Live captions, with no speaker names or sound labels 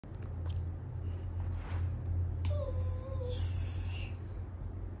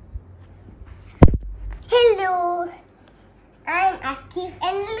Akif,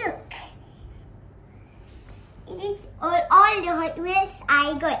 and look. This is all the Hot Wheels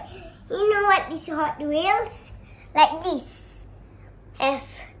I got. You know what these Hot Wheels? Like this. Have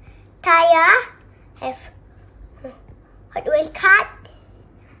tire, have Hot Wheels cart,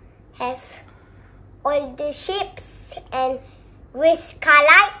 have all the shapes and with car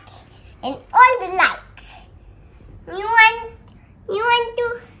light and all the light. You want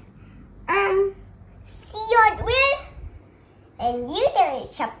to see Hot Wheel? And you tell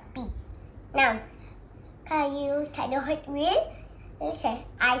it Shopee. Now, can you take the Hot Wheel? Listen,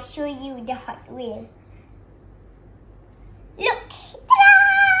 I show you the Hot Wheel. Look,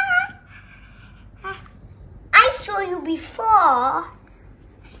 ta-da! I show you before.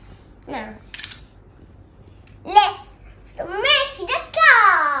 Now, let's smash the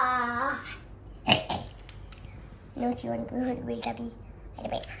car. No, you want to Hot Wheel, Gabi?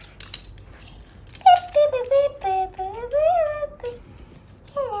 Wait.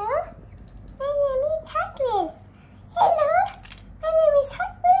 Hello, my name is Hot Wheel. Hello, my name is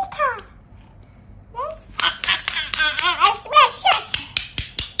Hot Wheel car. Let's smash.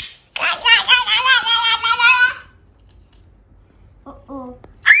 Uh-oh.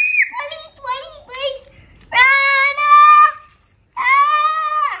 Police! Run!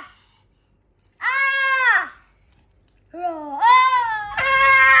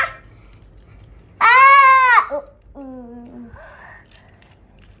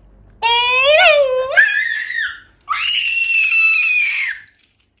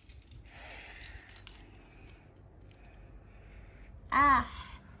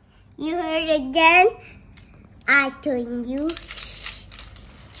 You heard again? I told you.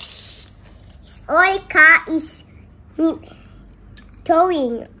 All car is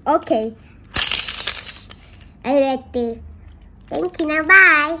towing. Okay. I let you. Thank you. Now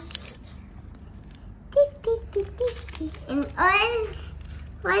bye. And all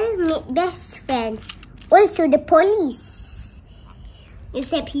make best friend. Also the police.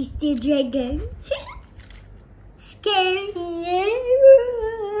 Except he's the dragon. Scary.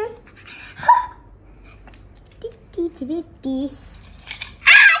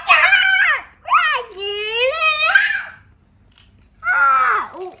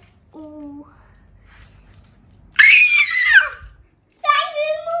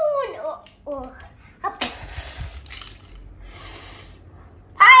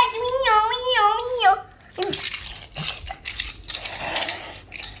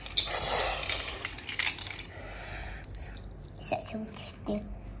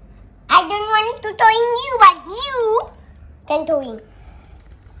 I don't want to towing you, but you can towing.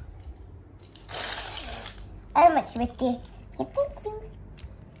 How much better? Yeah, thank you.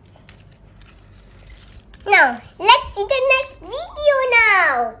 Now, let's see the next video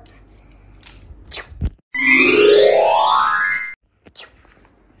now.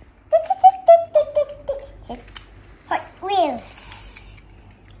 Hot Wheels.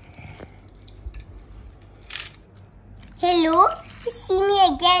 Hello, you see me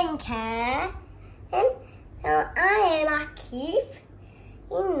again, Kat? And now I am Akif.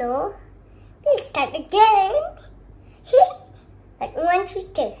 You know, let's start again. Like 1, 2,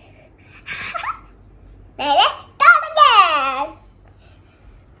 3. Now let's start again.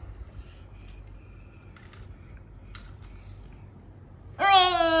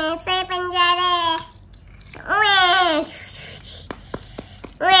 Saya penjara.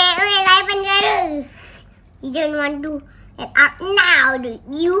 Saya penjara. You don't want to get out now, do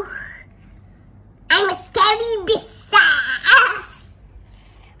you? I'm a scary beast.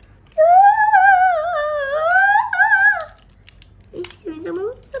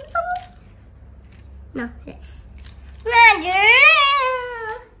 No, let's run.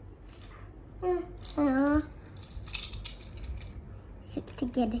 Sit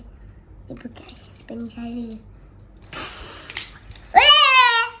together. Ibu guys, penjara.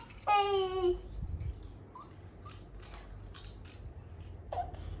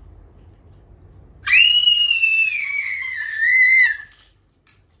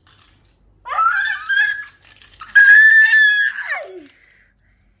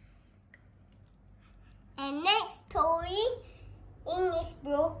 And next toy is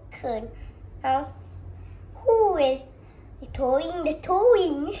broken. Now, who will be towing the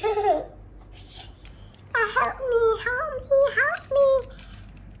towing?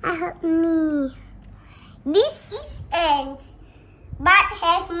 Help me. This is ants, but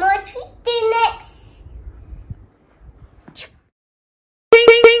have more twitter necks.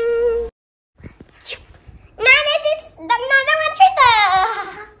 Now this is another one twitter.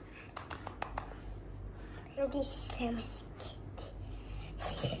 This is my skit.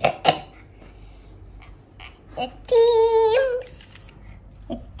 The teams.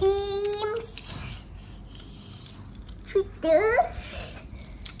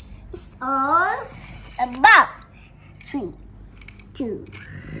 all about. 3, 2,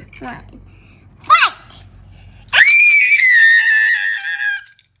 1, fight!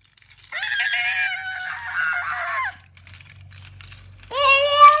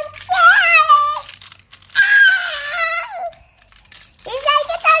 It's like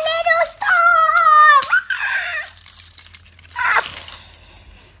a tornado storm!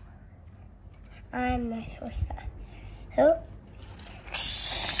 I'm not supposed to. So,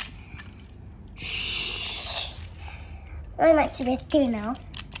 I'm much better now.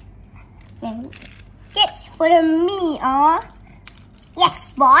 And that's for me,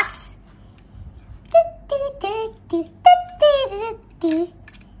 yes, boss.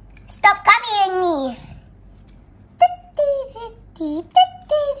 Stop copying me.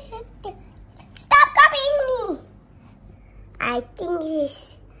 Stop copying me. I think this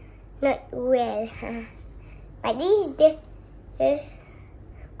is not well, huh? But this is the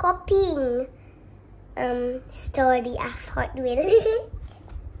copying story of Hotwheels.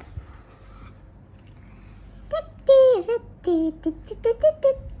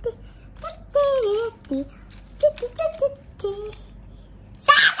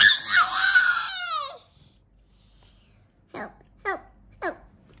 Help, help, help.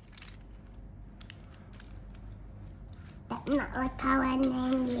 Tak nak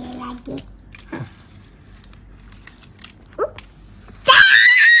kawanan dia lagi.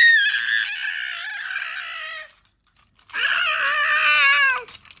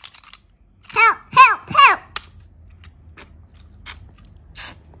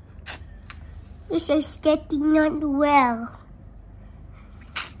 This is getting not well.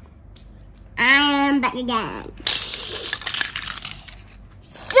 I am back again.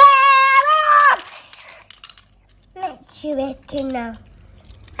 Stop! Much better now.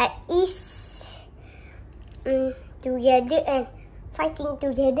 At least together and fighting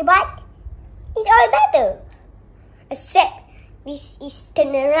together, but it's all better. Except this is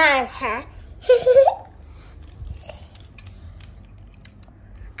turn around, huh?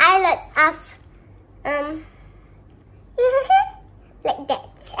 I lots of like that.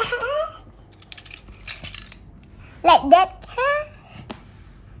 Like that.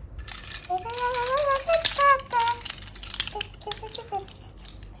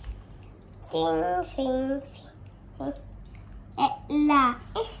 Sing. At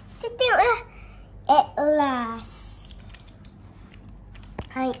last. At last.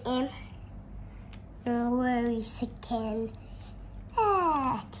 I am no worries again.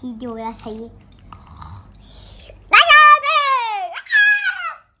 Tidurlah saya.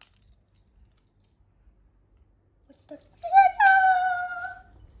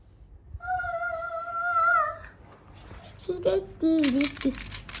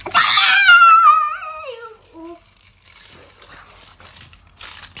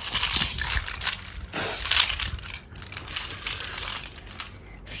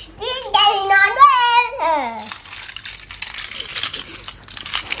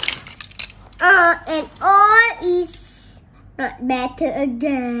 And all is not better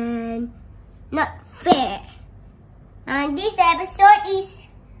again. Not fair. This episode is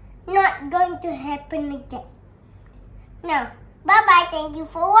not going to happen again. Now, bye-bye. Thank you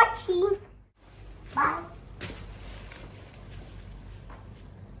for watching. Bye.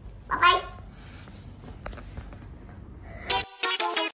 Bye-bye.